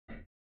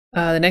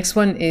The next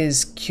one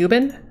is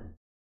Quben.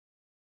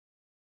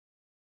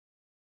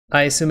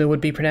 I assume it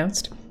would be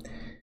pronounced.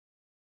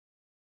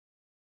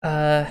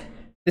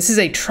 This is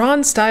a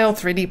Tron-style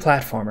 3D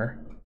platformer.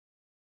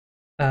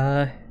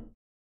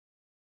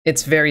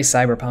 It's very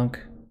cyberpunk.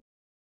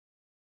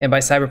 And by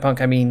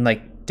cyberpunk, I mean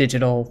like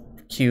digital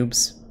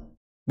cubes,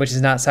 which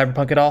is not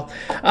cyberpunk at all.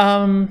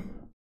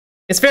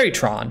 It's very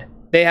Tron.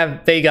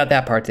 They got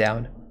that part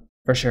down,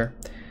 for sure.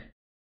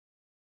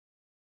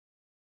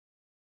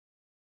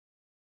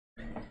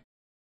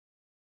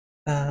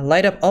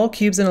 Light up all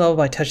cubes in a level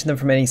by touching them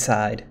from any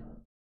side.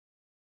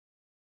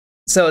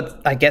 So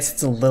I guess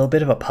it's a little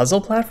bit of a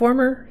puzzle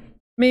platformer,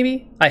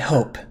 maybe? I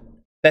hope.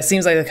 That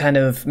seems like the kind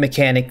of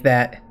mechanic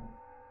that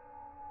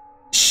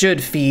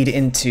should feed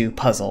into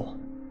puzzle.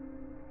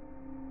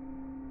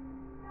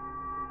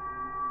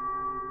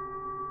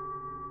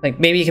 Like,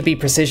 maybe it could be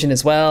precision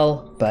as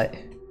well, but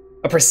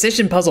a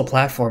precision puzzle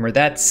platformer,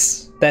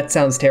 that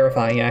sounds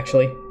terrifying,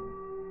 actually.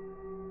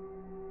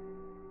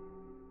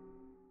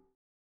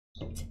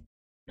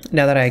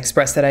 Now that I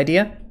expressed that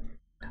idea,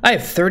 I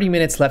have 30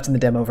 minutes left in the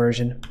demo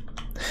version.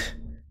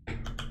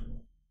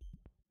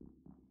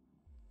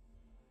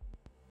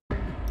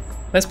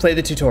 Let's play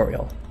the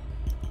tutorial.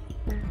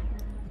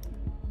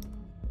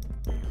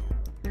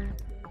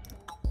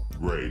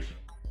 Great.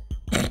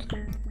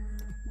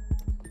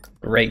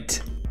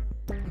 Great.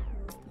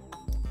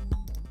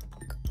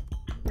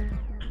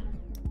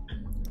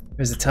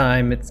 There's a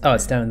time, it's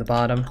down in the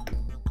bottom.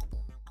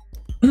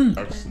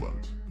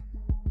 Excellent.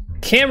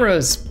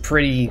 Camera's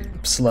pretty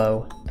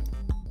slow.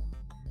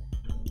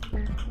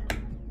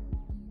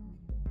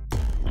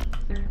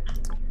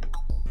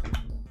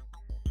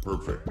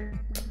 Perfect.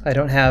 I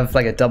don't have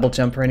like a double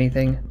jump or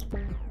anything.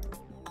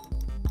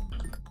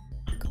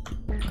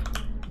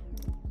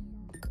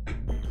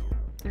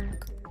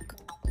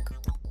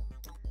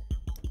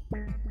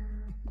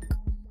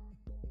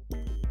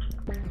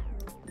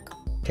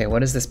 Okay, what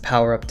does this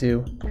power up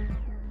do?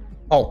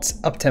 Alt,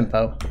 up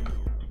tempo.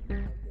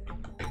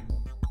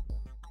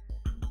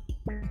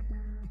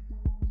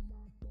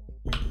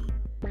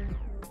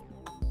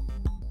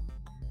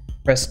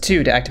 Press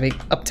 2 to activate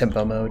up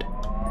tempo mode.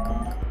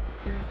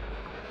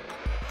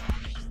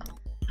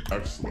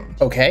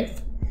 Excellent. Okay.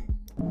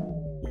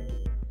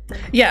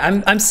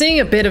 Yeah, I'm seeing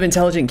a bit of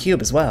Intelligent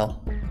Cube as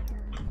well.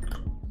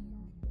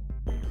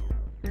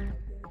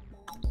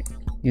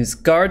 Use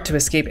guard to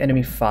escape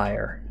enemy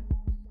fire.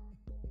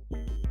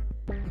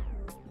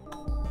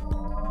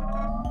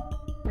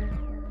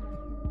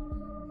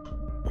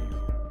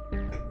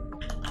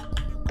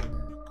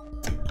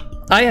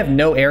 I have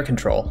no air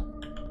control.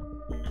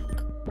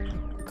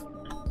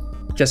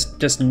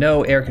 Just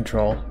no air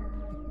control.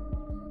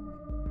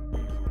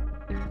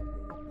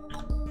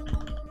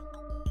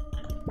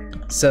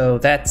 So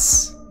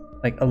that's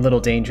like a little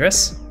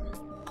dangerous.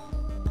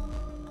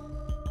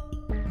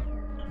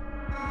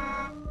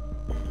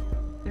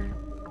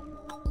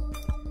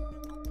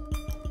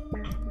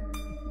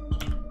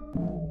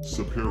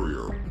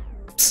 Superior.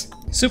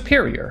 Psst,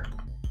 superior.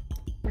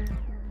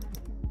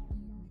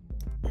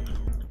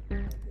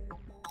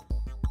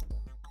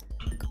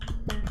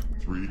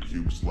 Three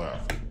cubes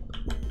left.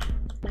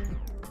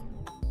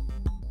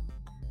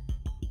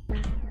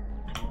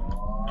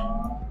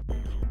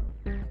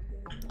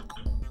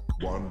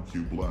 One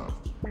cube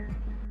left.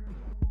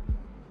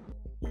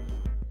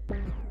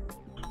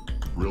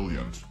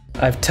 Brilliant.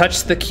 I've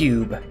touched the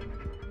cube.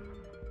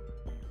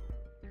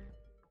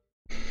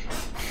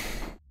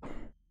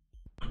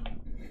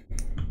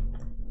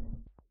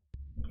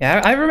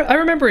 Yeah, I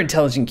remember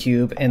Intelligent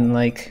Cube and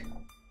like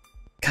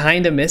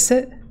kind of miss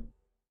it.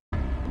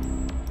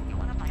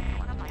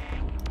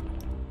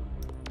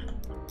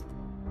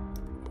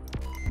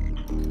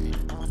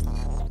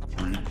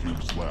 Three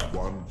cubes left.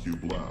 One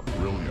cube left.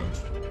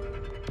 Brilliant.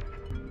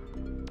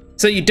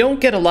 So you don't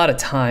get a lot of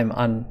time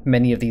on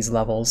many of these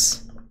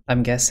levels,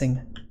 I'm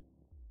guessing.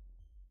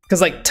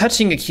 Because like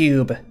touching a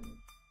cube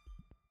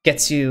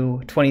gets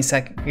you 2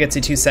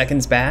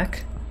 seconds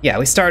back. Yeah,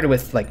 we started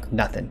with like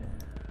nothing.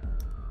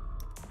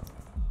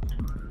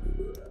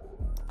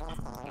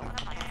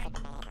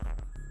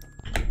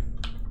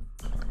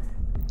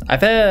 I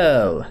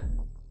fell.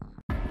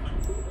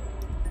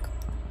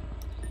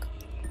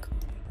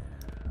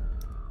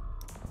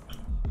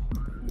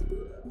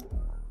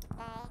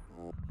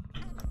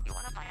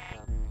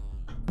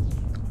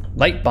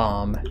 Light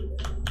bomb.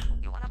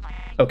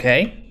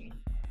 Okay.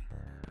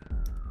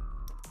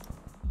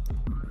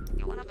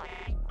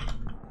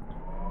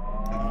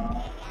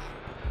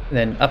 And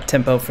then up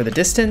tempo for the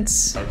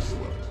distance.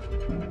 Excellent.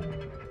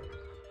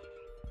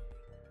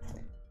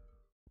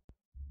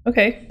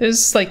 Okay,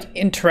 there's like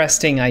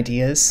interesting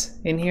ideas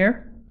in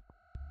here.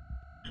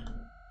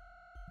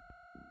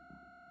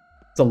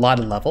 It's a lot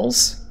of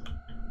levels.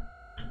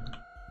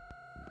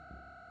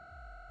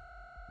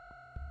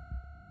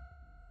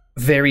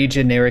 Very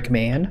generic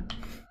man.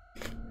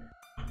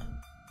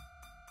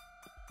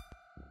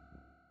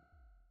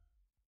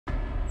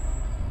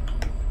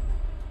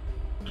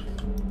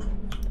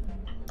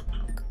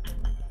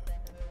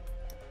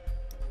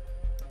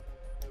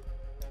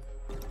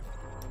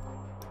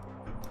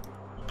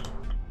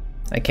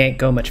 I can't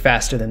go much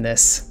faster than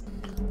this.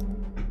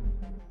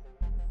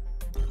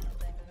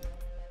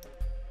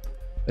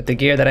 With the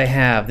gear that I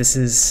have, this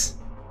is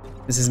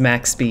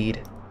max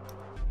speed.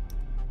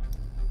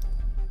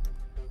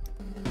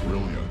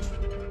 Brilliant.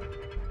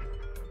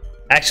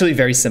 Actually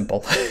very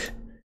simple.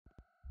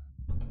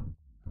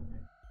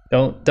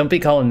 Don't be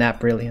calling that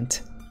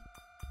brilliant.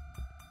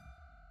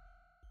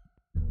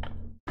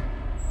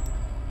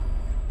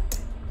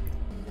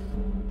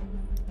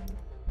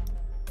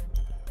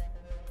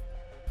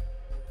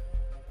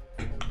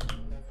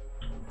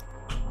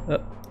 Oh.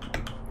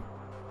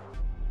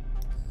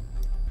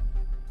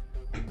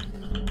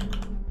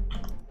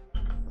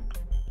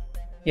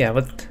 Yeah,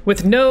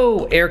 with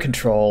no air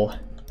control,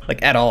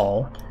 like at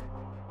all,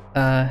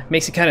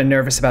 makes you kind of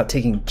nervous about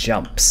taking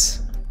jumps.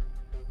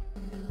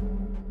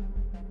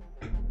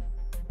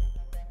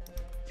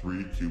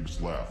 3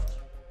 cubes left.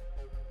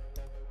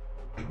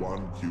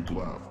 1 cube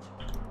left.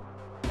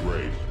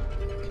 Great.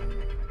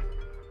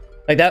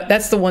 Like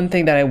that's the one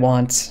thing that I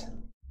want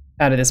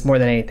out of this more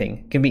than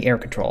anything. Give me air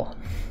control.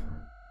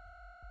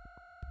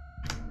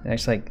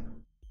 Actually, like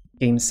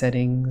game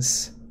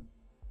settings,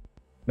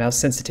 mouse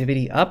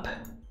sensitivity up.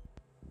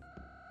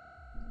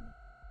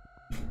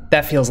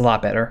 That feels a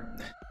lot better.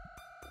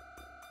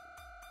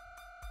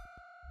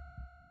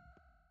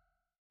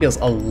 Feels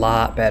a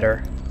lot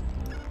better.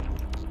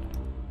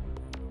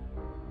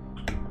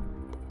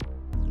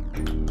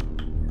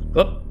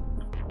 Whoop.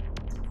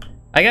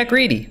 I got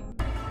greedy.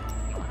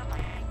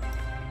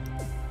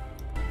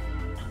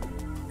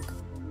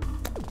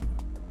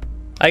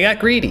 I got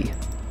greedy.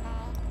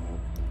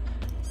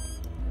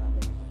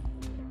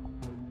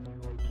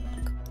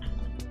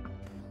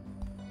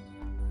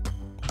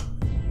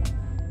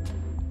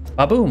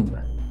 Ba-boom.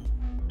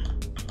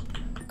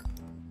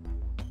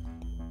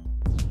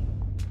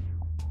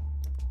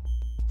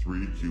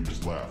 Three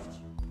cubes left.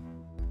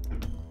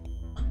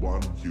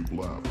 1 cube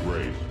left.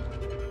 Great.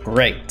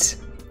 Great.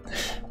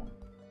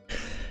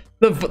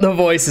 The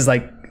voice is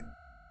like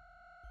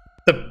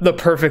the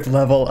perfect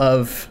level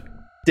of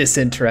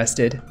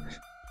disinterested.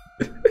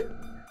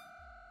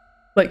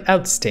 Like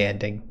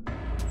outstanding.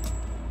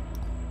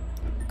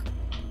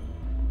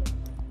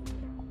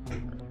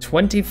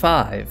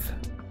 25.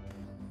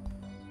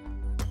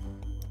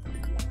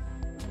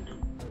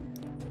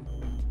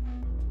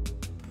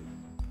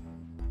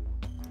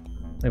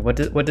 Like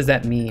what does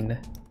that mean?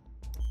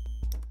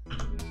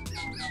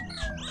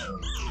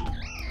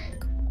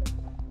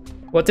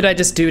 What did I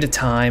just do to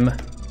time?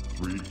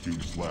 3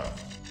 cubes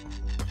left.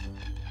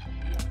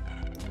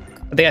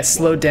 I think I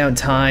slowed down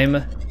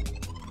time.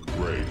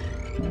 Great.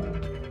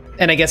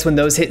 And I guess when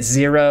those hit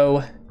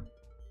 0,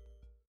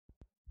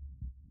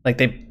 like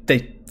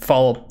they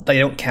fall, they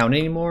don't count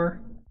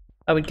anymore,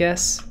 I would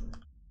guess.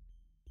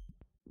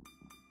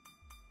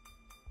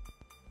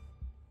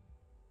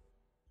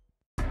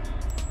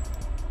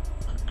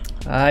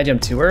 I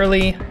jumped too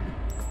early.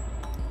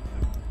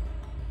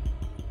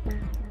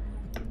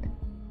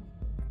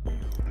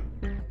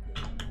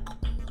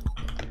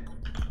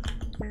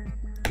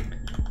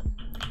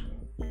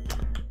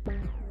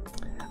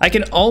 I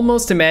can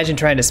almost imagine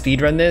trying to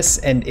speedrun this,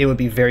 and it would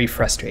be very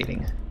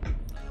frustrating.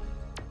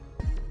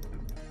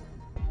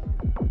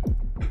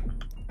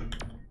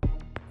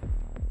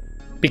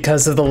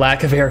 Because of the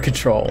lack of air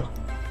control.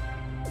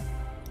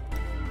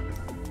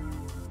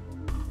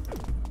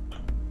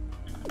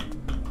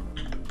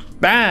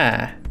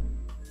 Ah!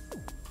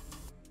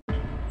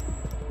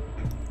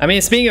 I mean,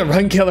 it's being a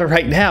run killer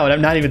right now, and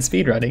I'm not even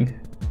speedrunning.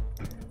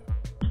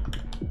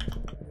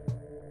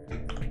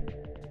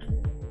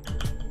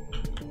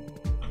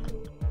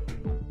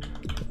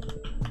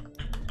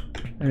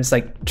 I'm just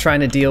like trying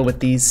to deal with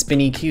these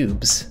spinny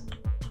cubes.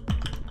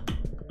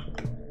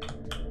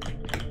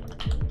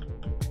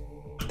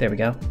 There we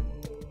go.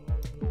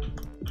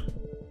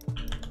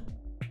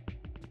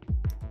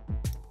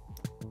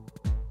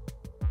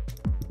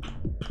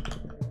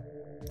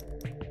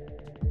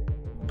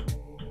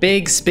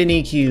 Big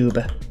spinny cube.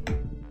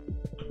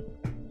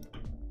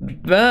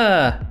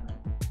 Bah!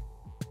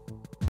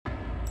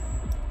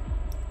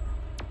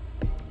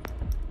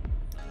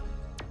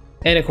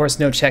 And of course,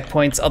 no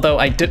checkpoints, although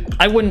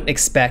I wouldn't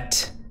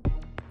expect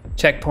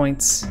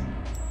checkpoints,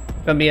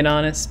 if I'm being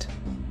honest.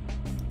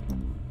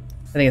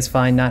 I think it's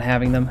fine not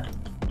having them.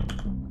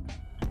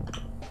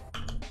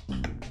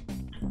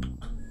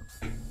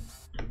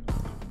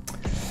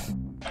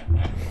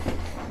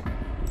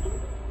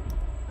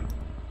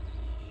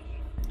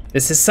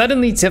 This is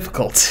suddenly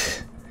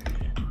difficult.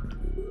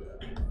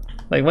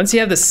 Like, once you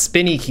have the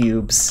spinny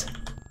cubes,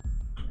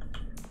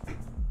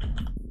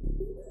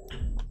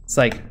 it's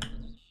like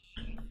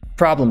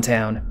Problem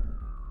Town.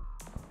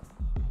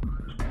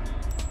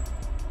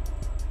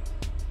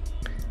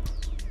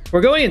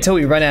 We're going until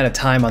we run out of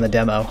time on the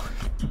demo.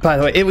 By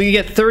the way, we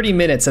get 30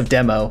 minutes of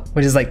demo,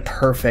 which is like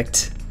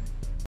perfect.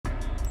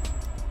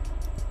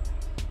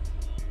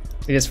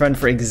 We just run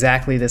for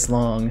exactly this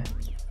long.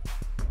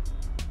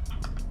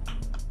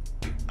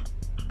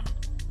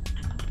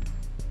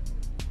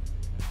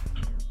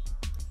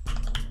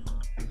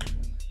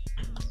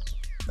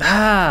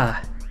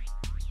 Ah!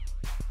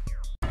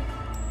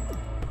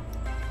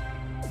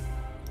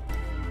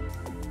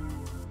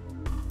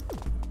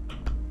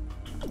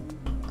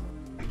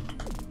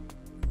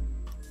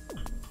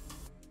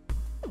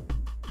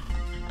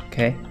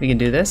 Okay, we can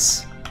do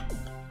this.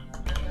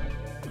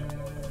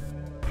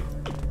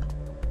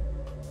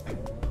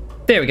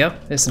 There we go.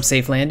 There's some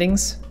safe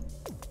landings.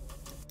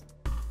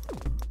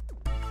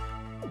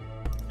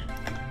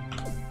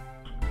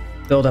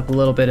 Build up a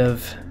little bit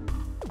of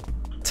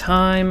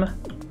time.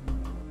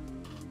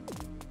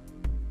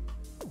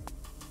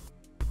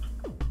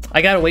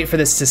 I gotta wait for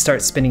this to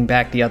start spinning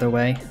back the other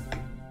way.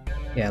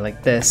 Yeah,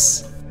 like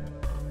this.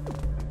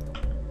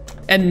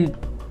 And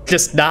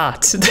just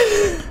not.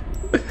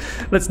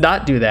 Let's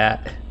not do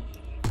that.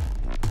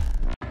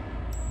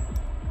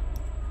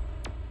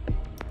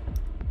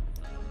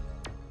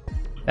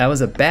 That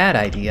was a bad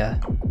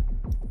idea.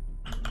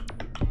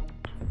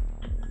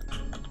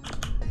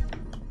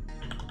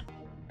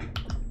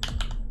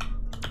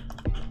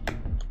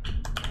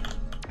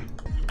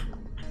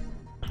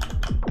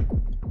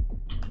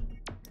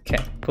 Okay,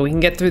 but we can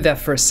get through that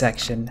first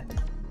section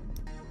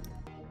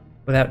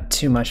without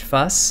too much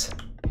fuss.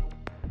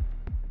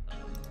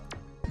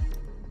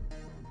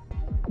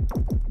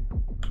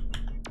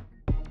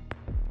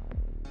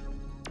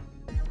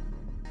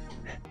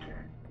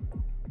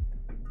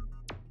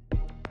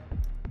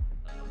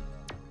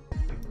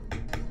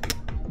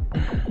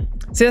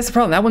 See, that's the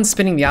problem. That one's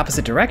spinning the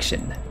opposite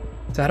direction.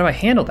 So how do I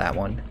handle that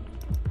one?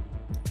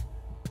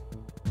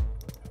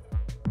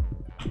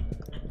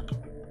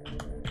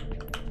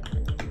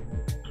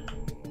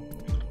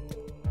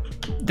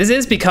 This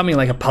is becoming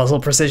like a puzzle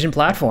precision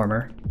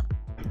platformer.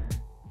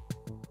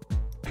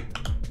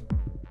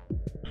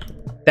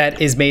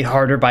 That is made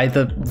harder by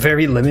the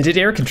very limited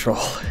air control.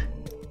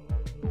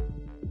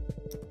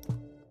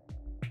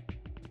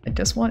 I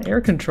just want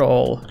air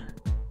control.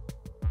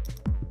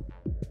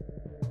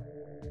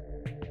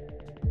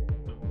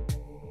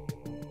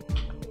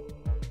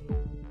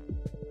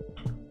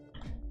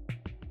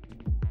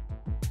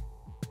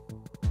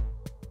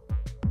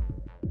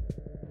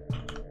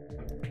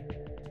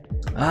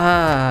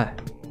 Ah,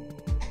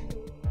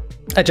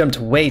 I jumped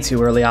way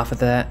too early off of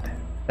that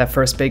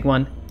first big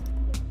one.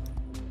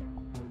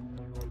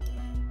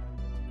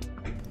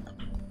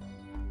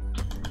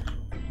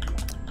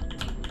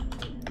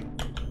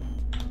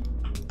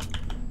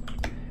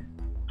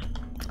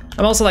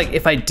 I'm also like,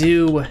 if I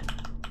do,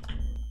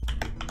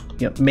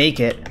 make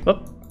it,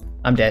 whoop,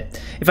 I'm dead.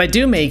 If I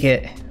do make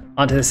it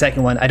onto the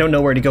second one, I don't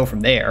know where to go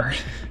from there.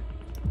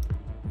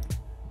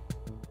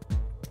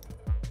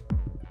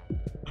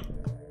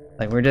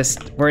 Like,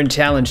 we're in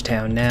Challenge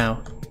Town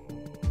now.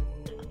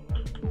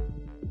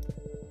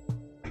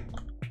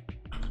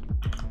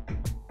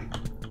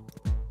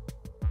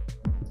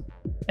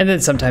 And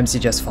then sometimes you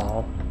just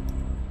fall.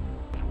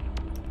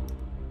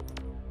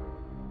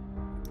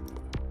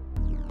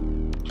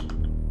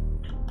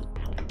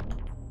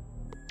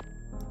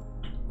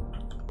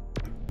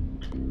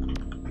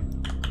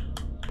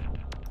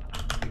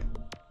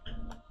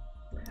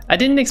 I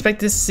didn't expect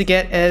this to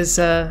get as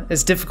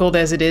difficult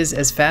as it is,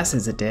 as fast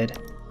as it did.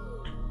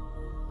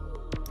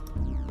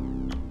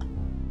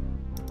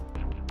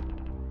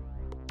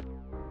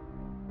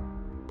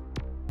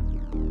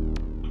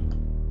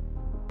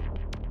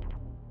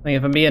 Like,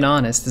 if I'm being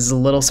honest, this is a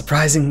little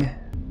surprising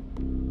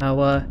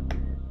how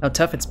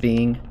tough it's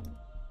being.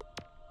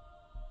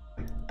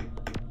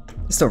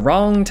 It's the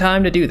wrong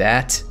time to do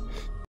that.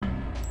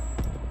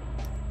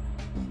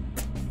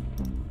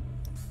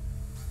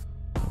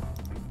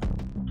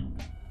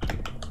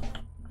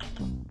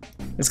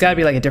 There's gotta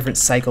be like a different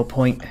cycle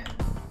point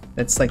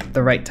that's like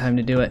the right time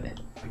to do it.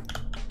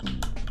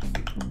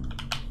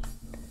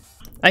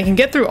 I can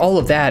get through all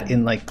of that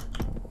in like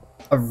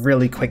a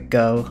really quick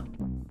go.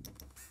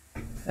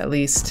 At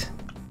least.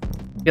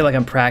 I feel like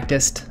I'm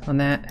practiced on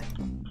that.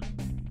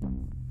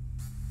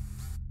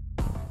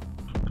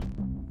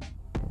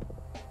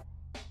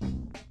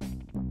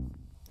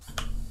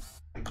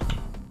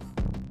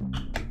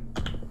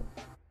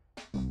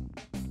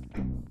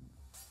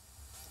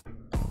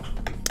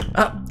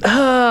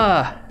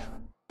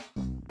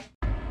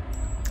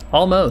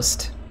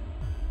 Almost.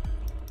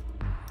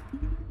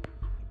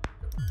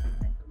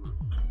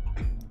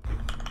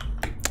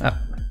 Oh.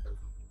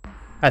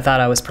 I thought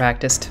I was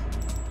practiced.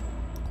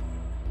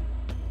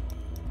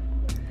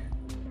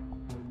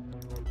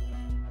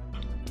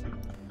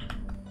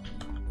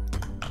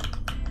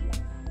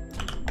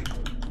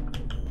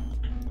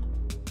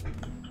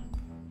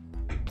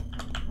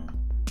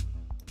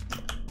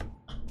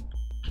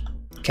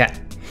 Okay.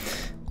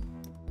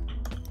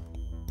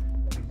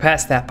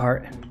 Past that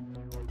part.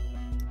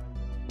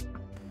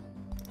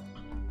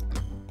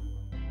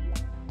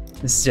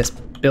 This is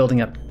just building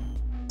up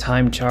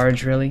time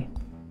charge, really.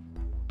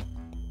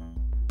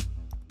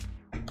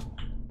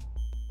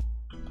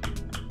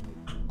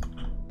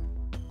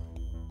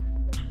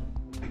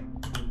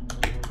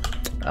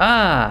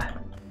 Ah!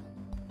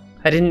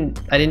 I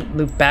didn't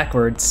loop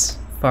backwards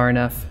far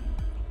enough.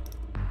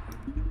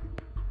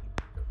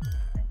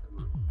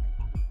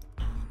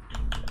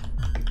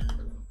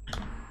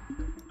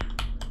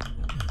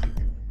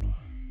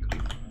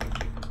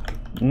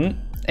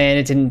 And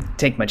it didn't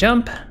take my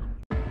jump.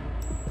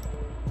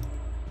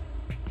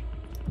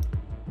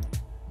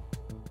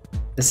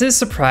 This is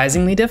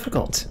surprisingly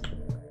difficult.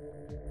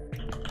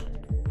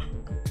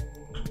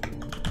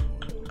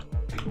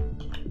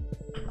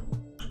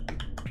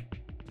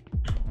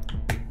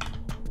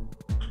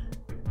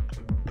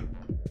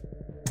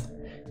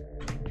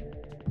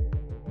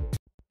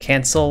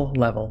 Cancel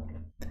level.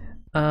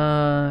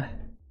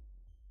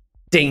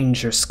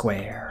 Danger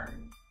square.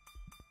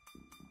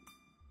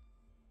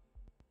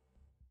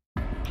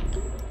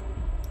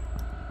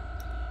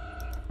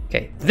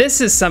 Okay,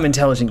 this is some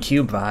intelligent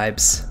cube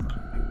vibes.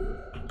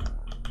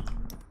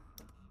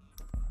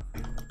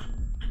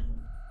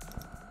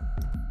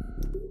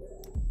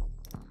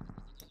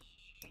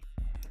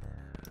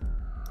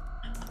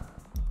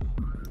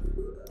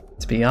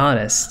 To be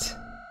honest.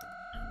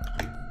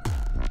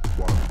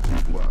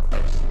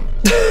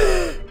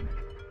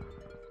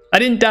 I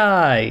didn't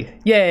die!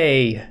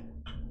 Yay!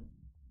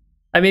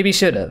 I maybe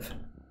should have.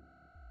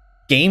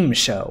 Game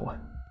show.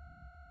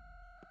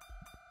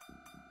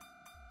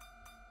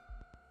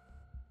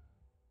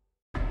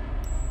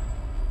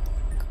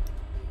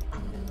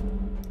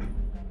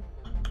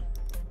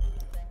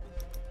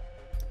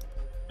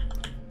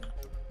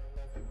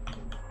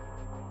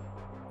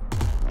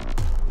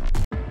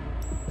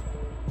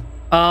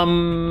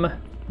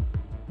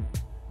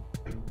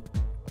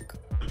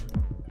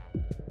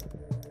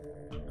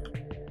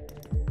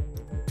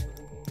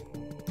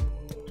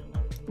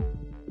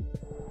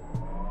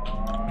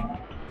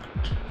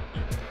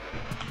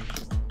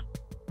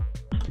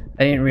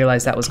 I didn't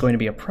realize that was going to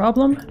be a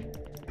problem.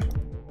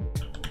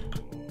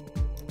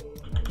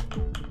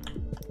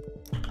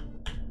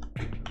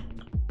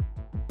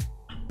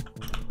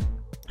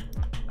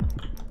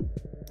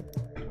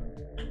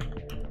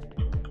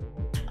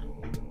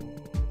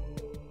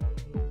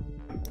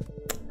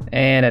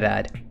 And I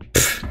died.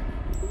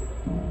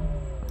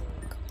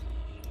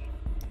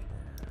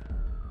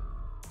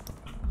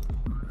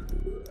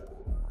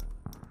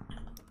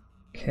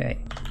 Okay.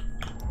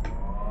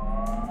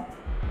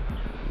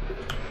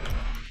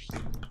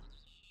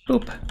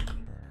 Boop.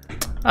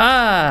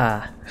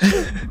 Ah!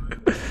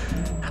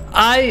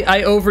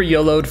 I over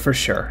YOLO'd for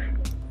sure.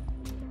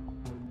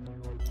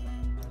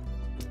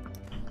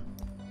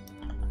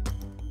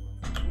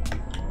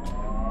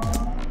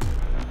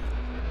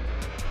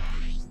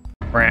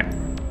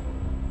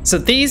 So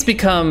these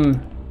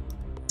become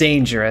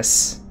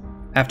dangerous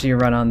after you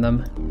run on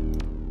them.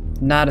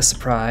 Not a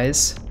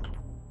surprise.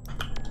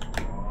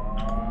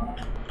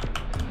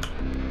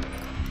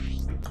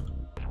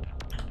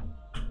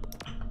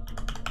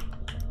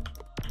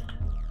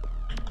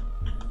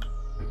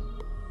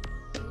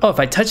 Oh, if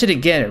I touch it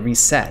again, it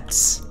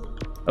resets.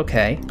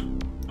 Okay.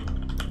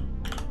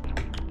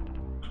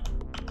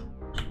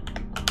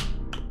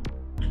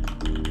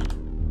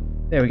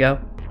 There we go.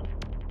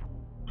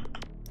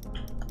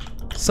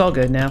 It's all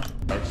good now.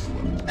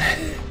 Excellent.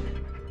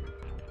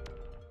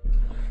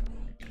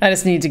 I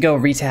just need to go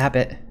retap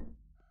it.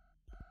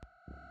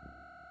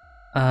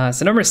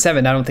 So number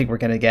 7, I don't think we're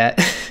gonna get.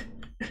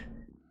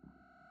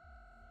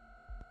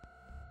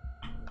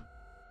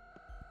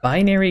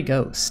 Binary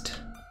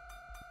Ghost.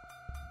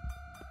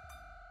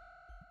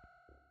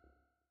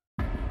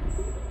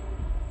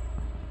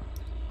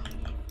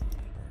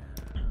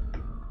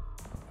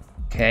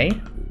 Okay.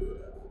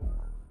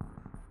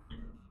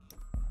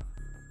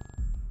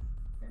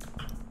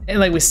 And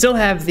like we still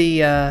have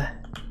the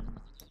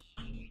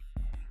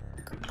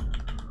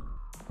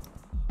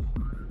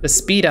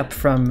speed up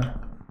from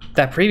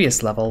that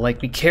previous level.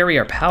 Like we carry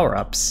our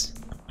power-ups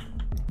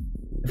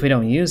if we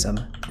don't use them.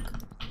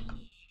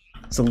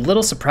 It's a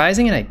little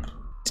surprising, and I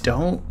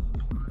don't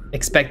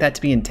expect that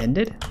to be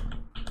intended.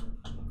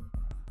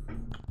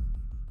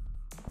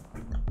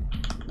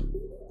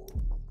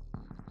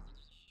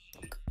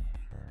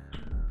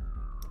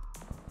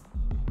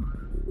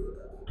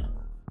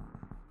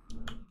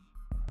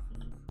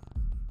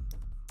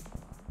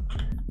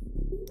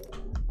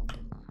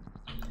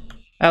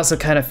 I also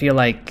kind of feel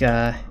like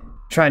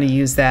trying to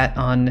use that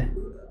on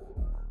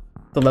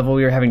the level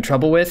we were having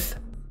trouble with,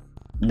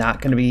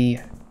 not going to be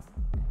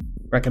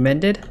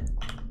recommended.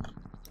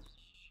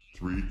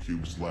 3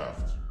 cubes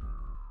left.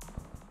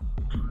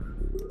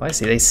 Oh, I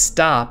see, they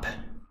stop.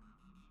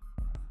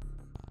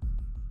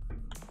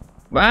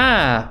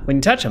 Ah, when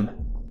you touch them.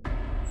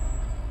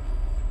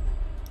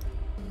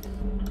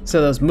 So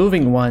those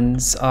moving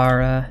ones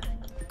are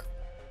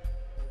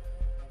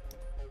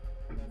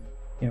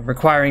you know,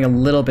 requiring a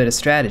little bit of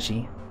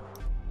strategy.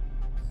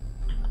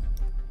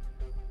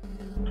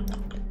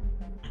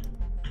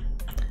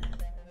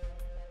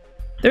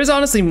 There's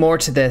honestly more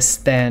to this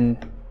than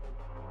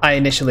I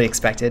initially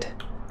expected.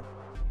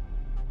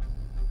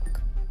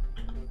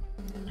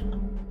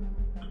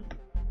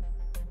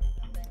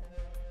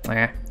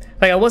 Like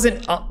I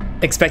wasn't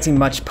expecting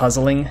much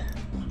puzzling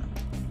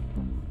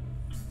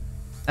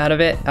out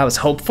of it. I was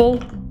hopeful,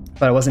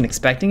 but I wasn't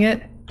expecting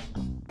it.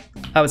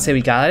 I would say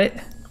we got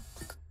it.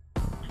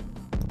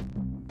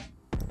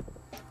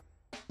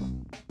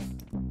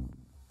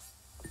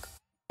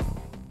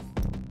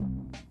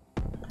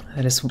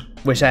 I just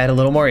wish I had a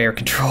little more air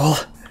control.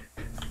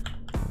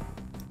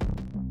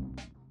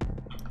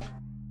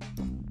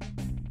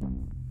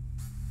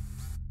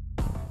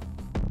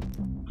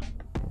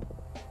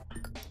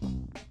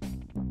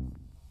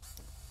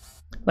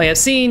 Like I've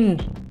seen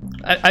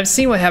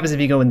what happens if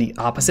you go in the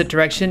opposite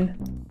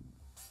direction.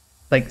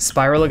 Like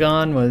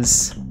Spiralagon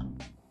was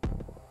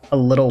a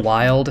little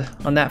wild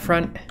on that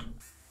front.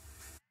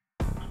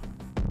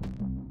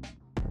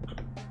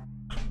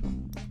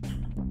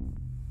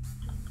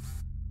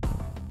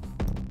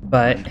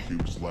 But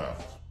Cubes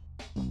left.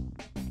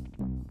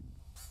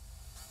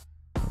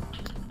 I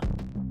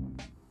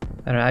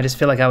don't know, I just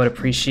feel like I would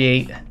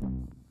appreciate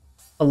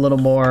a little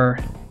more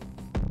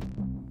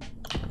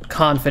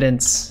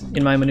confidence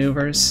in my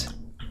maneuvers.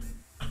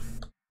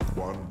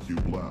 1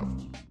 cube left.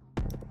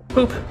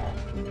 Boop.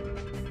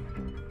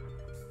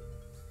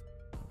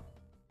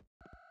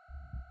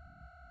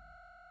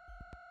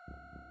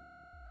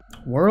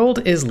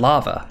 World is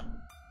lava.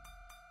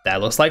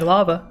 That looks like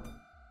lava.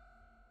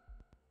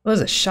 Oh,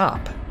 there's a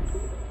shop.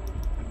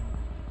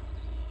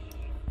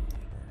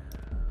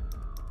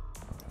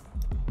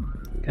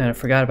 Kind of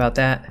forgot about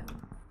that.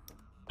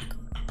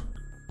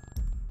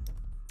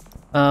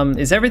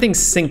 Is everything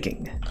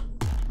sinking?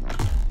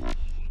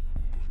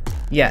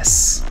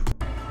 Yes.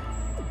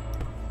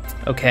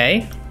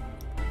 Okay.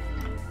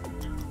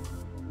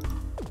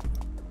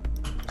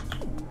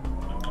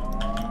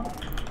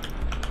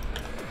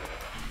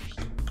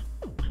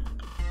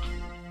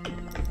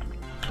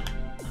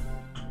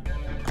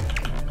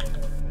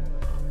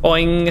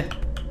 Boing.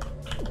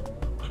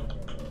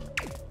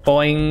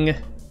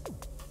 Boing.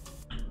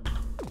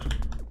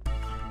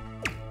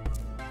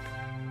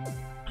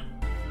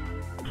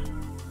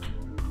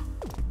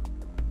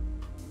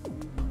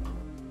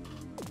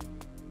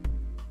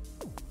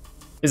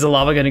 Is the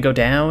lava gonna go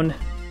down?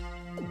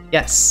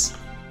 Yes.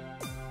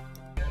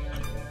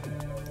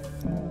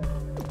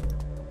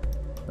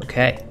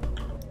 Okay.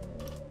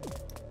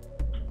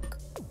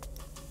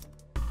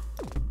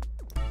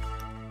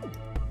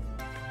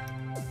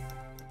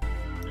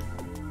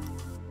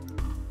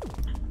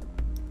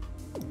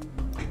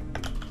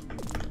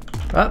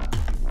 Oh.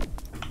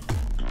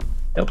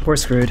 Nope, we're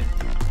screwed.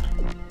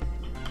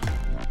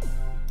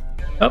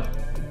 Oh,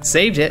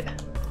 saved it.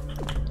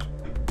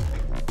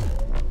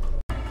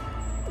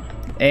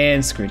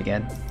 And screwed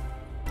again.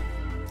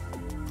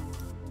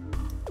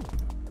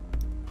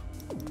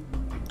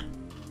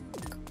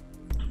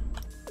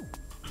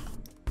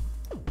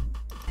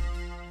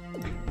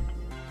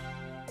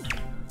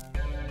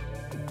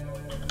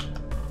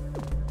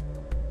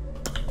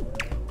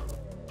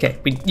 Okay,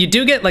 you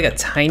do get like a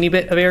tiny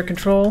bit of air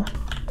control,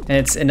 and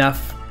it's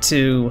enough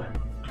to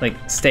like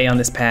stay on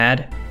this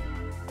pad.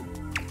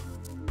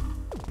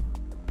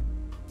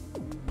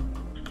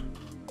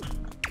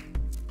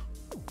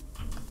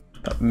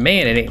 But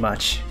man, it ain't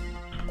much.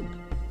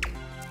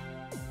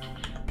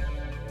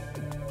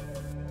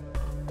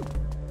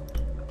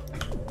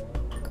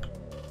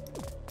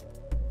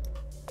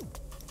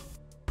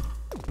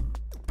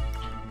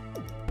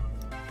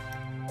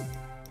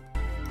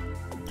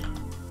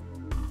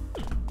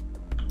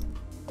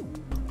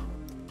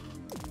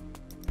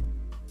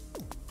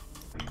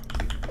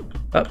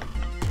 Oh.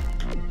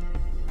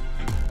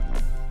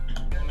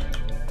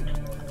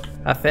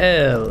 I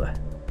fell.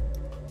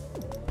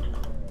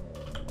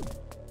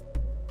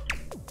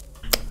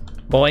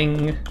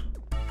 Boing.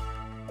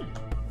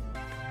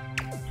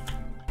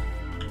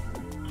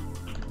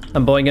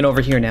 I'm boinging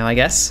over here now, I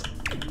guess.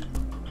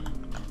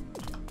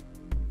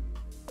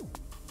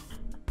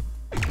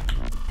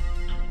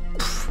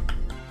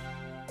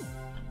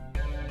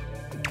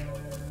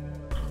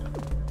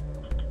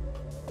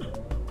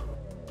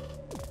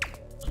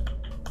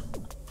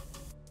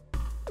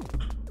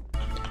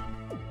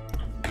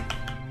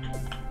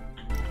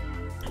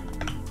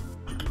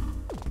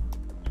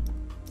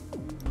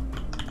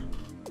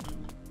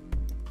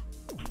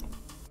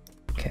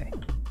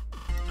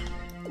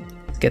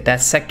 Get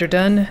that sector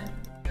done.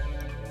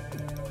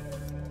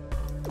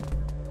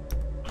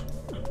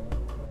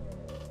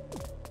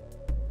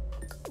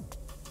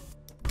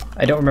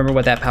 I don't remember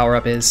what that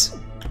power-up is.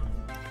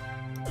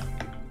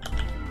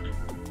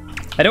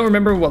 I don't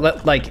remember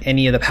what like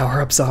any of the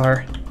power-ups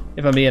are,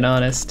 if I'm being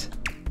honest.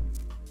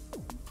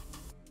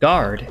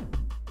 Guard.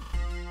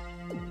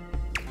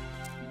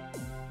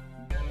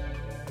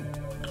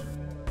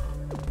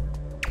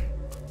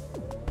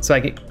 So I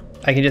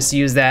can just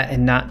use that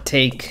and not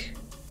take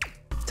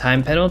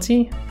time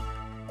penalty?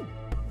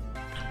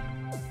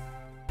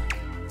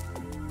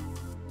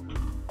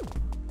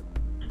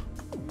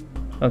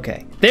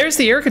 Okay, there's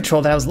the air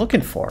control that I was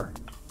looking for.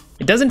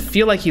 It doesn't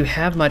feel like you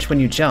have much when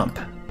you jump,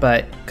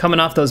 but coming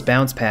off those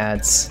bounce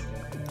pads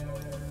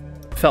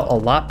felt a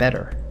lot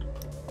better.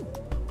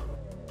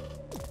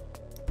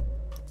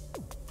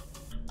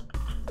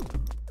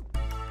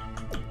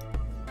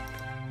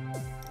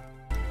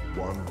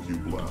 One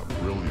cube left.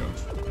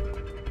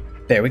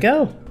 Brilliant. There we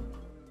go.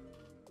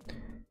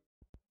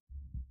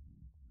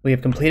 We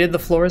have completed the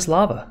floor is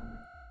lava.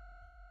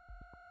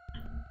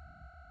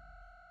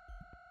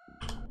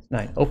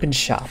 9. Open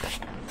shop.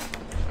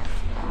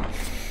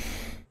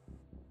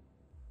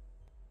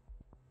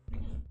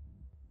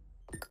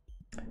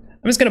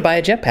 I'm just gonna buy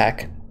a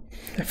jetpack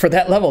for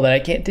that level that I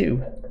can't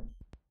do.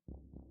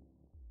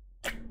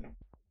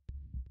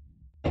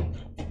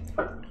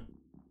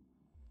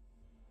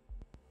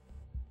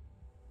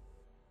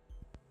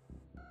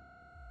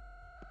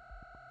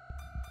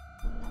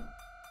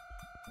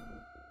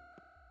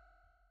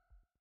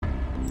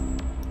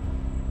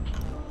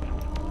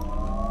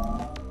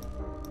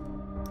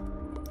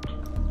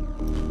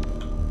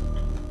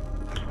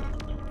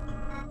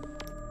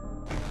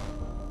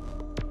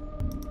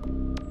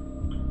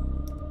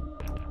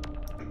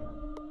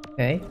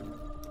 Okay.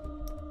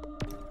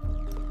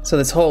 So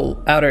this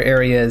whole outer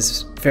area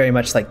is very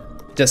much like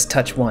just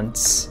touch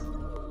once.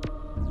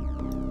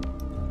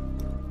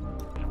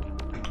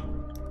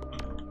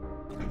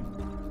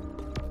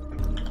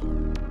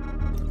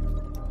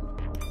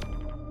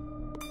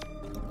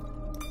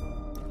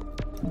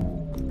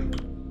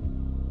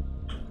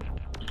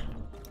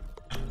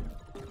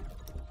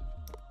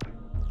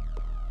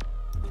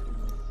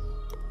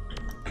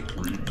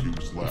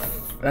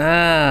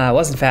 Ah,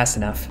 wasn't fast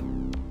enough.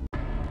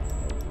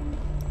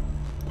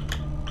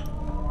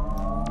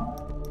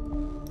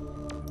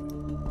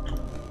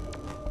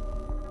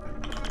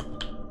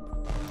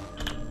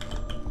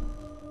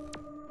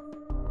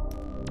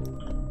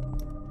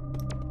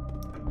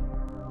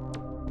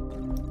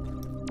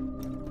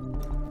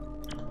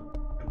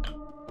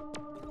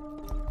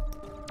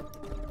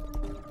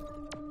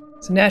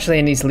 So naturally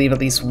I need to leave at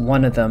least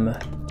one of them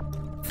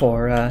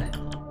for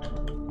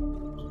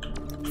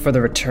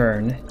the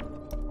return.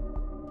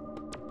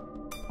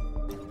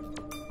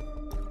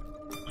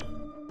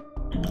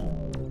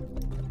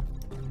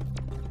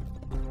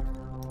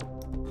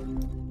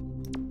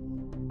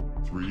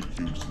 Three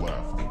cubes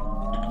left.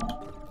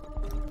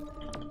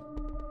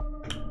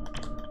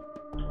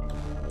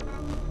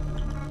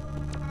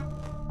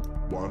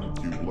 One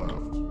cube left.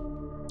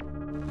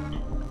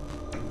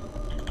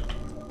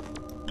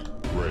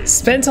 Great.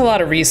 Spent a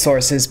lot of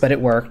resources, but it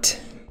worked.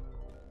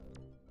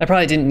 I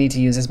probably didn't need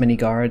to use as many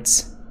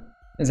guards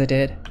as I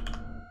did.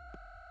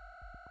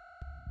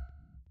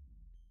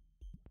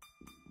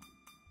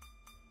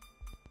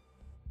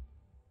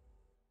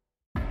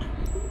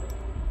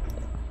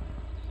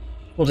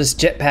 We'll just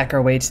jetpack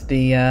our way to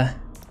the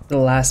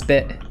last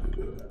bit,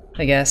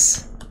 I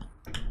guess.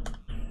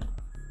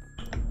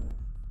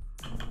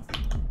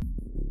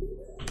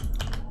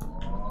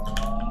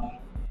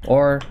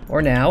 Or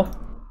now.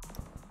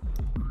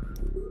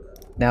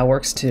 Now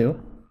works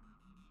too.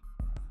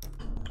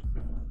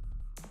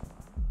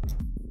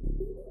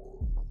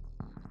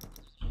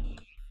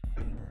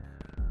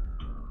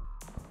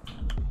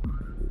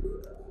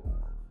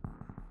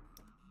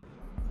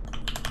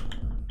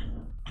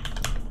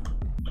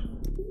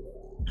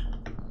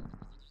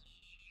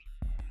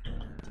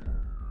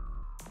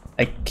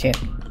 I can't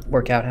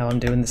work out how I'm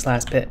doing this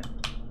last bit.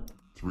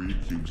 Three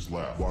cubes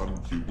left. One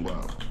cube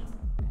left.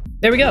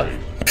 There we go.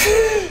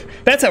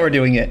 That's how we're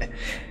doing it.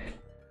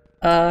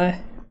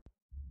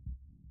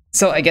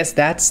 So I guess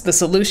that's the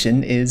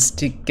solution, is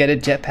to get a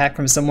jetpack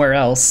from somewhere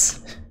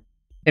else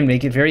and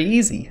make it very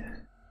easy.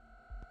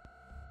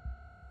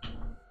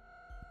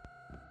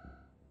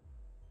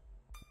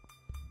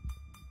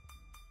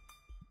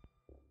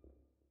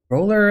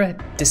 Roller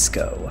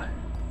disco.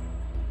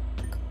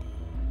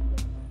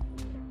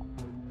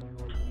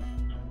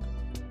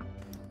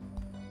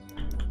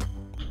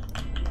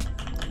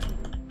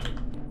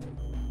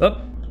 Oh.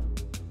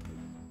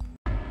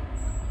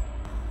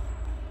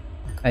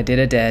 I did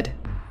a dead.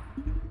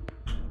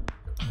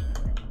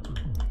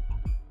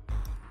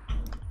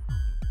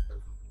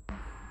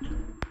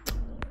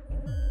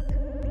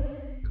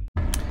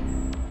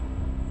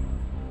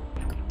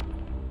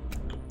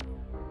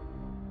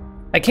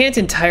 I can't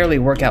entirely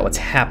work out what's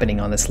happening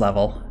on this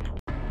level.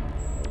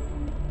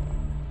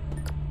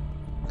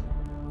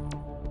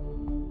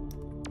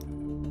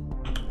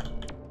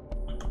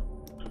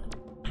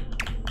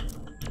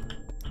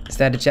 Is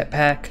that a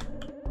jetpack?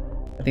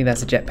 I think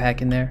that's a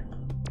jetpack in there.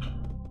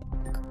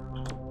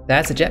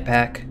 That's a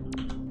jetpack.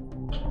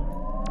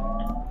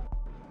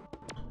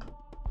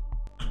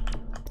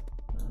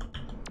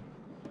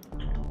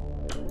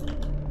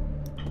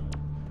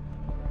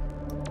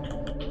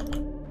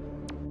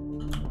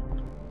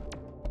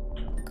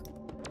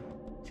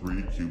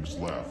 Three cubes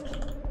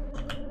left.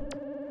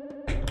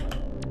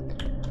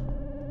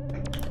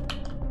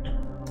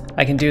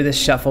 I can do this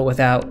shuffle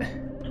without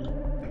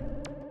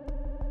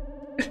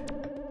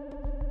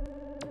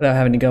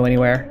having to go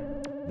anywhere.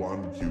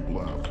 One cube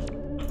left.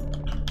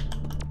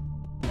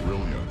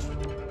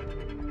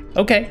 Brilliant.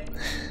 Okay.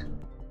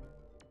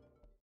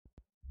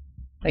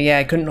 Yeah,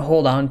 I couldn't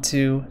hold on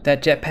to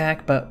that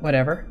jetpack, but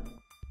whatever.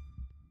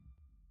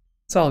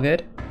 It's all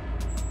good.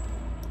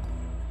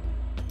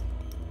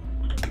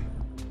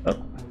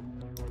 Oh.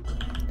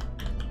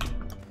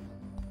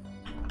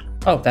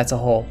 Oh, that's a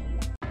hole.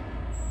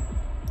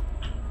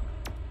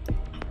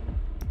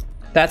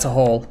 That's a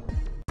hole.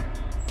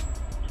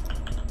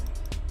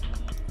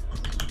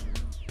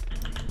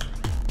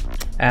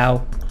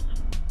 Ow.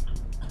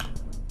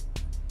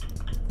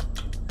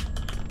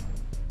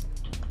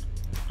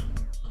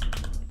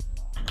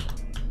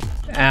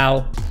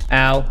 Ow.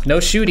 Ow. No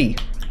shooty.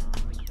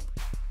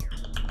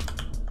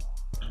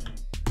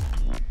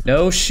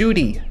 No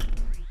shooty.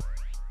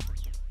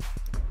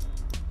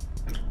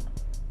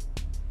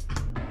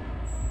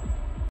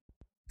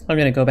 I'm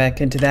gonna go back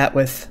into that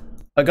with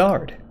a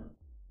guard.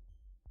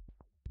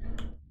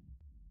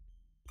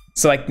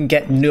 So I can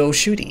get no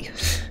shooty.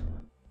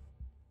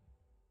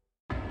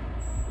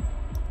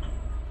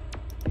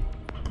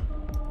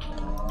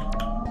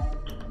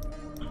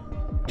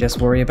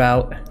 Just worry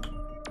about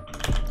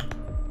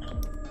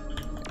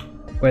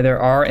where there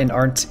are and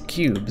aren't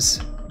cubes.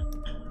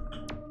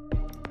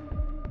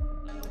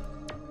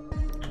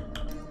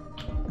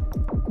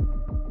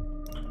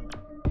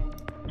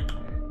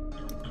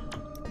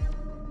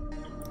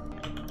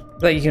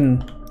 That you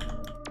can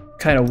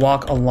kind of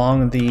walk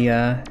along the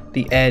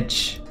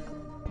edge.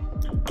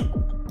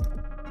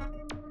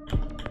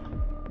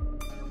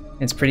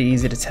 It's pretty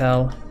easy to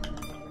tell.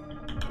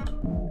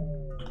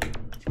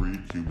 3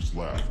 cubes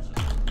left.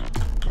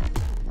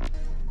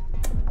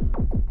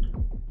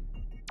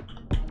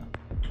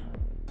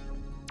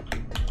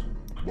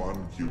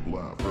 One cube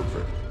left.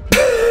 Perfect.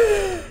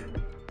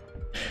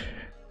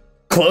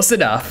 Close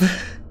enough.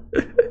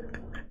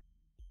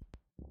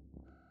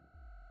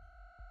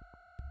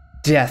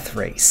 Death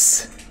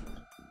race.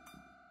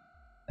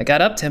 I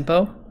got up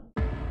tempo.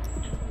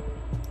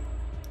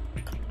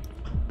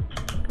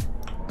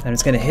 I'm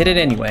just gonna hit it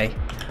anyway.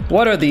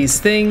 What are these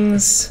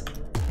things?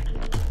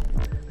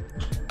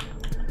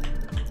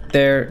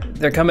 They're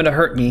coming to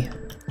hurt me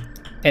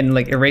and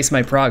like erase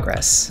my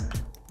progress.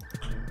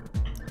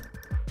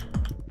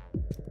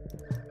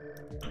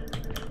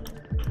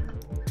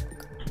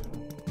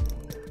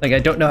 Like I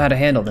don't know how to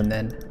handle them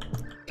then.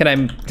 Can I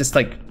just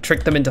like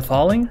trick them into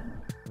falling?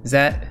 Is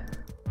that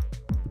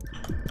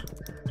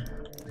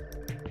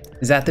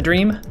the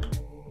dream?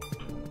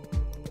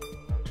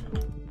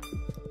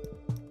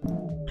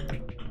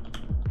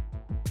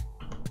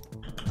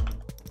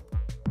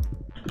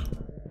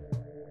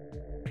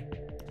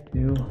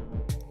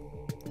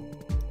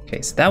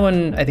 Okay, so that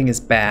one I think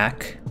is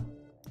back.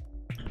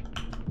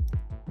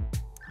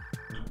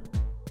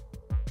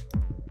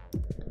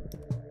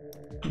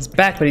 He's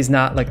back, but he's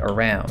not like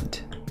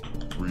around.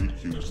 3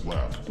 cubes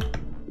left.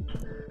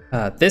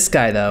 This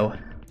guy though.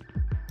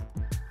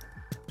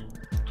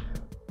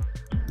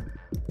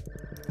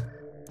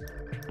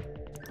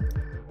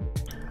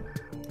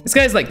 This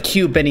guy's like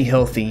cute Benny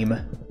Hill theme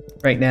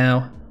right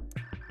now.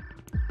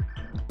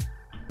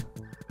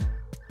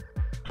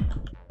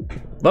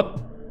 Whoop.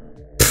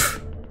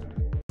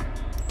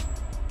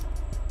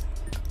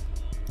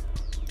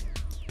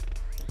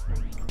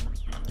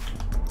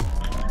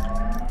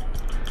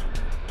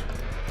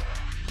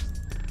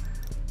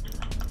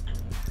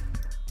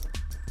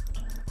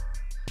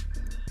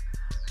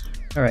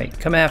 All right,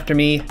 come after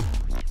me.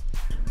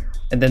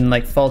 And then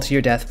like fall to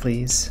your death,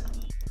 please.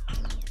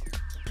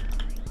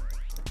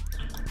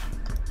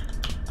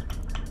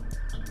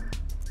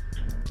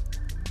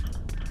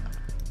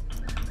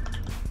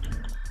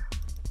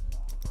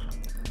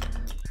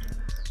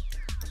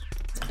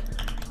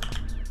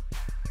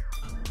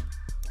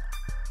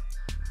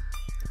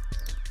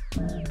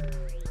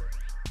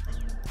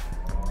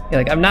 Yeah,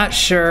 like I'm not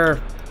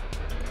sure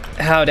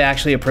how to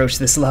actually approach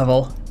this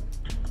level.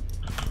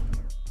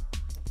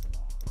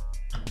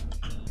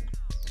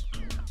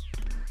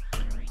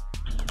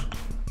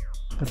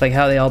 With like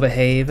how they all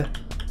behave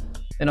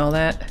and all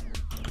that.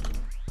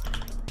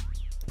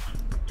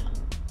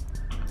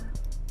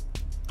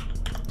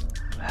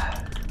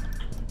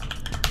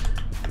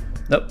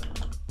 Nope.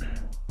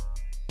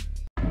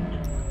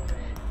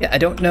 Yeah, I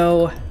don't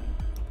know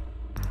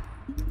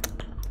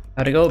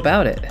how to go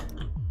about it.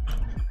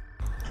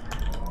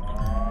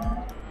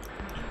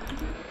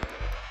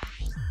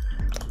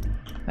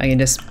 I can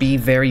just be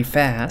very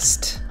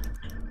fast.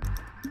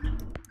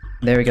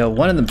 There we go,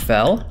 one of them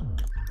fell.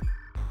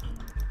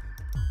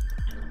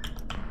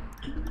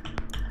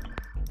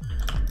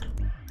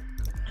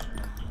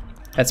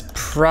 That's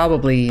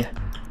probably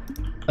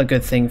a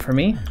good thing for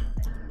me.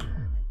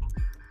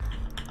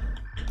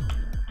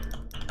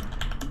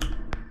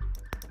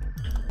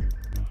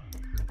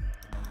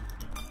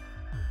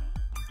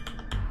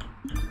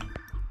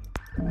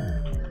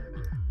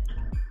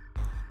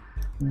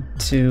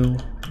 Two,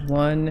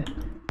 one.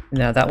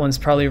 Now that one's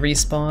probably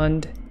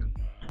respawned.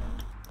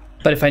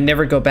 But if I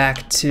never go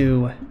back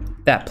to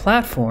that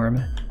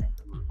platform,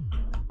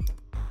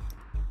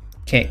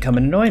 can't come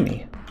and annoy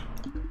me.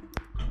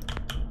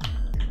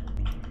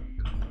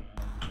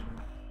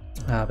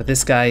 But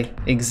this guy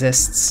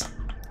exists.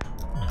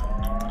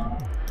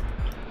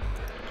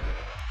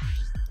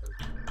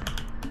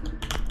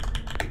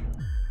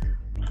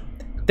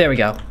 There we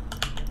go.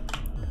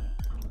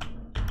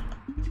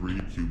 3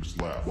 cubes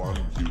left. 1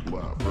 cube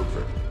left.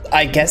 Perfect.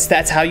 I guess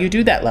that's how you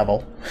do that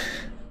level.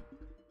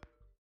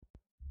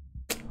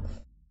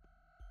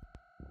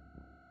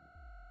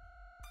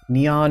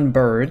 Neon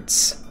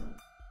birds.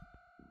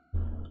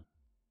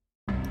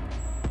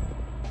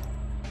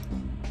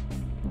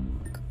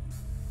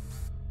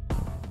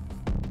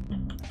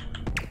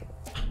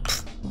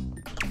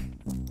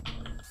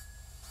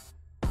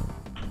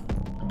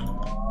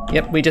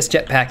 Yep, we just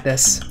jetpack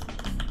this.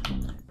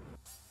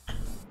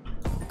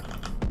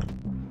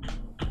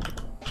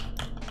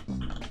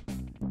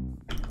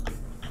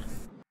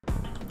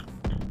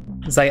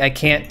 It's like I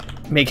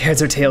can't make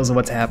heads or tails of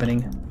what's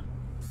happening.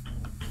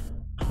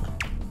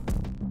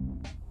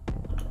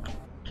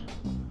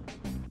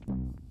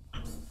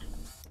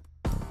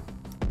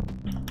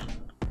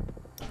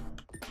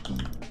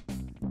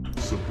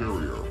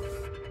 Superior.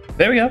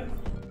 There we go.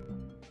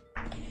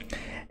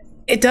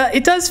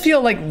 It does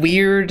feel like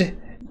weird.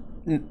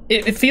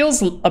 It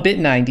feels a bit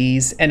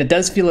 90s, and it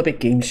does feel a bit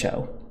game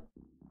show.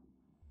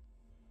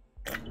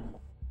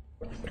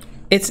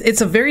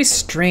 It's a very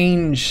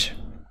strange,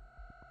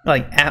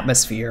 like,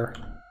 atmosphere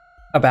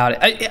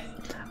about it.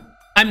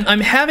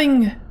 I'm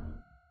having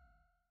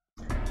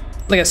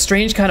like a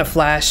strange kind of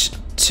flash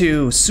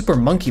to Super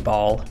Monkey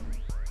Ball,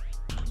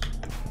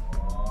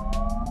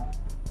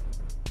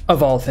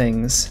 of all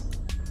things.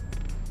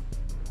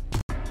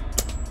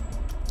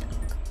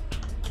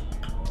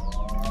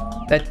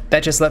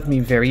 That just left me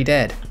very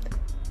dead.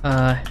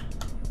 I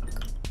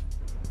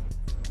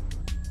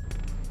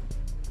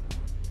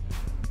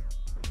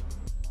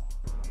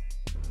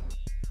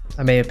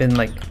may have been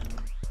like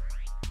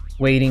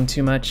waiting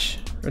too much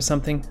or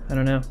something. I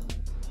don't know.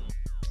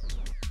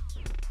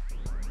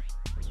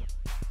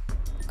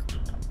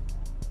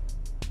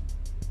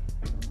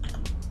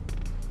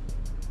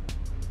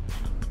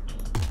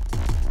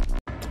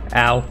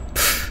 Ow.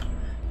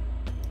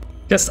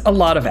 Just a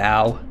lot of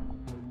ow.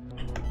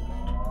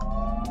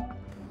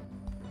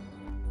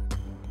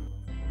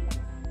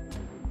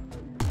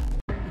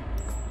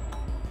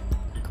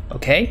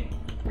 Okay.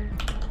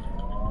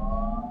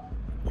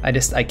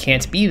 I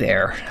can't be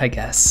there, I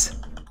guess.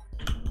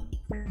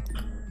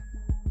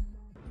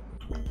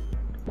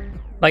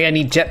 Like, I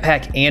need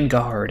jetpack and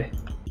guard.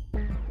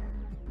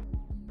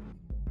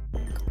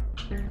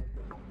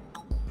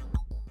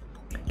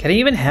 Can I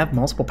even have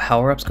multiple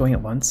power-ups going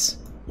at once?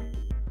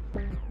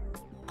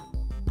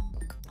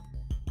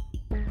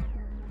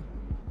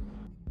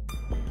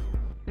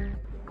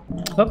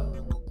 Oh.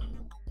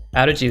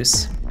 Out of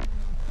juice.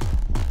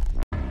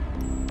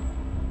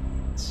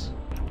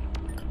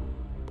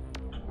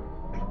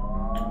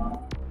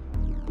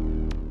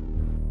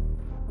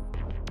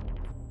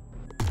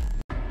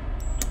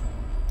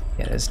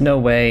 Yeah, there's no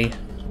way.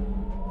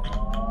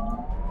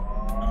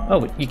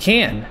 Oh, you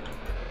can.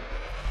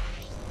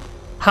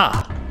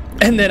 Ha!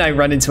 And then I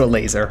run into a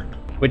laser,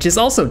 which is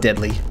also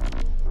deadly.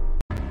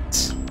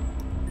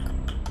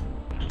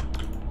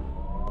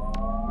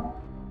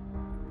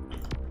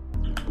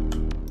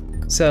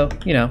 So,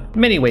 you know,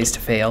 many ways to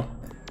fail.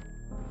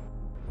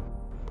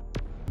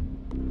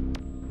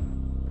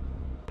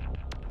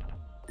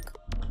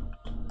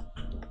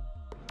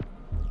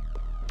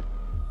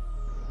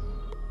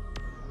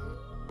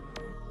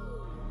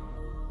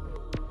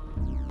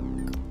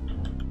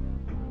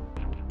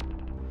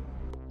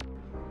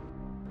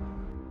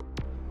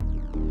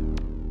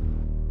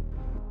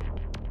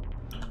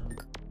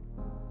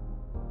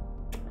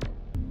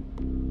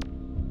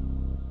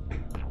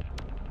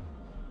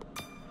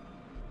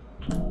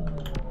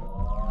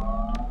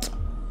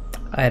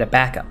 I had a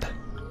backup.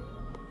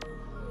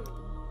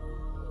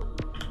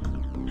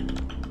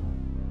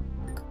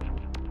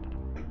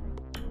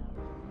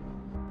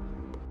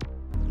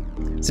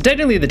 So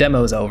technically the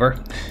demo is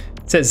over.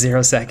 It says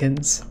 0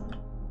 seconds.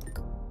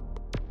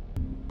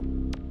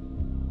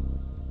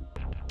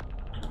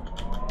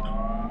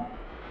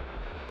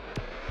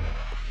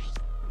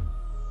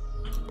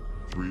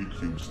 Three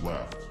cubes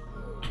left.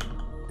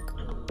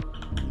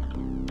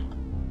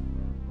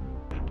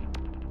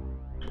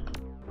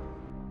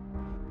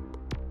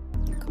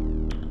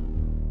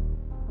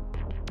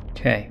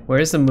 Okay,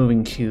 where's the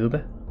moving cube?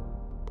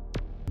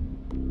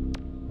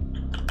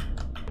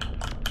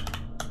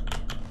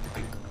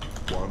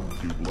 One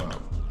cube left.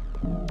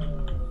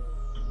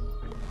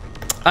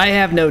 I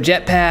have no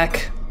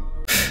jetpack.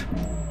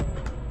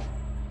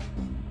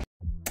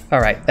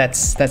 All right,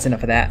 that's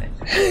enough of that.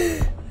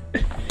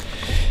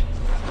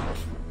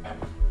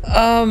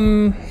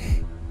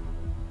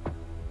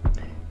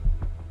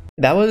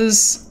 That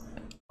was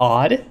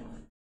odd,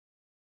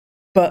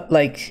 but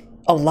like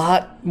a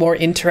lot more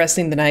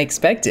interesting than I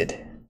expected.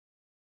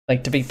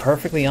 Like, to be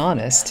perfectly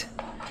honest.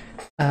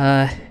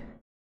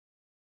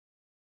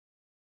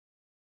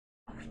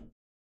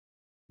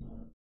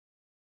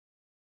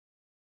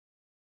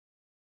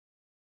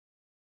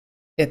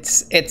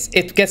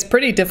 It gets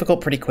pretty difficult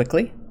pretty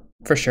quickly,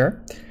 for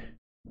sure.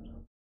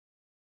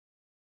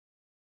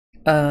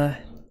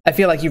 I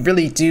feel like you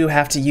really do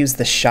have to use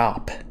the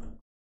shop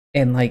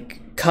and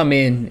like come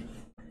in,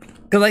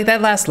 cause like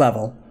that last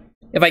level,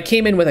 if I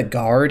came in with a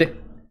guard,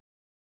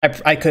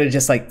 I could have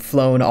just like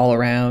flown all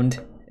around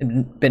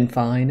and been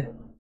fine.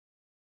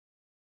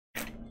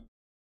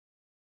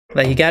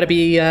 But you gotta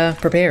be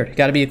prepared, you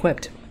gotta be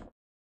equipped.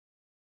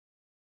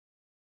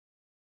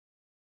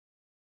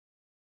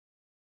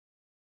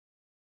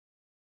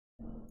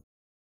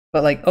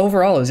 But like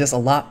overall, it was just a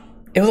lot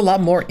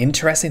more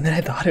interesting than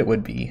I thought it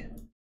would be.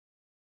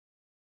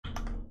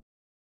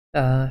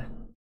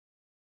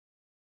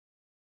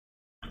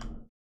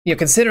 you know,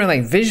 considering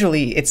like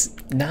visually, it's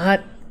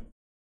not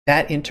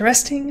that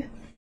interesting.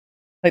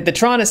 Like the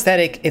Tron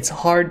aesthetic, it's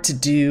hard to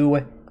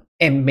do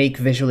and make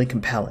visually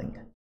compelling.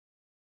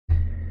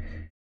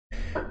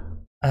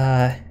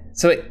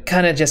 So it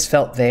kind of just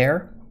felt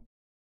there.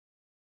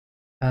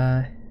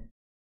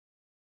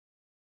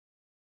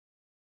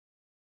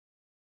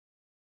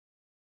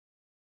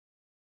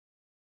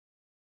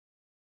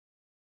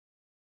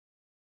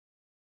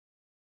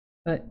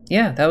 But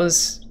yeah, that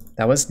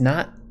was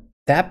not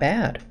that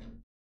bad,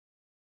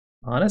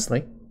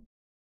 honestly.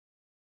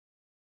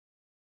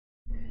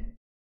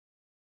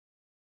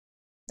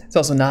 It's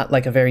also not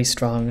like a very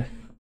strong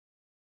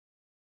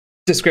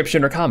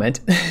description or comment.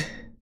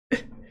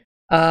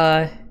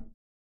 That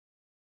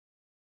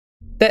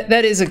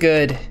is a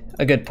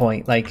good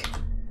point. Like,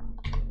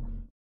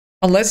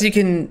 unless you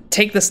can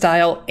take the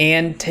style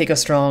and take a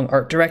strong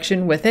art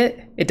direction with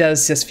it, it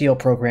does just feel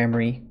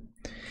programmery.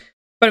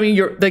 But I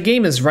mean, the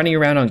game is running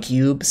around on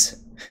cubes.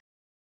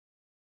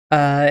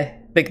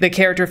 The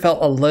character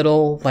felt a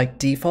little like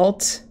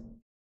default.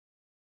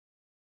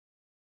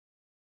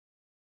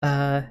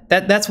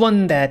 That's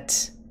one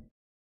that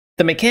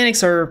the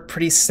mechanics are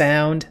pretty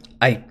sound.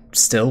 I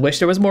still wish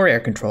there was more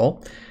air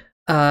control.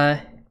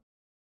 If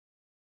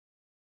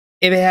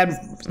it had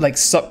like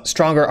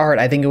stronger art,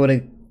 I think it would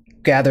have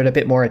gathered a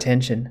bit more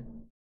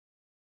attention.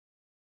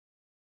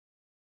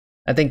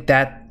 I think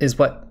that is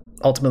what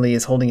ultimately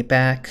is holding it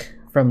back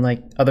from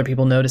like other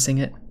people noticing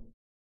it.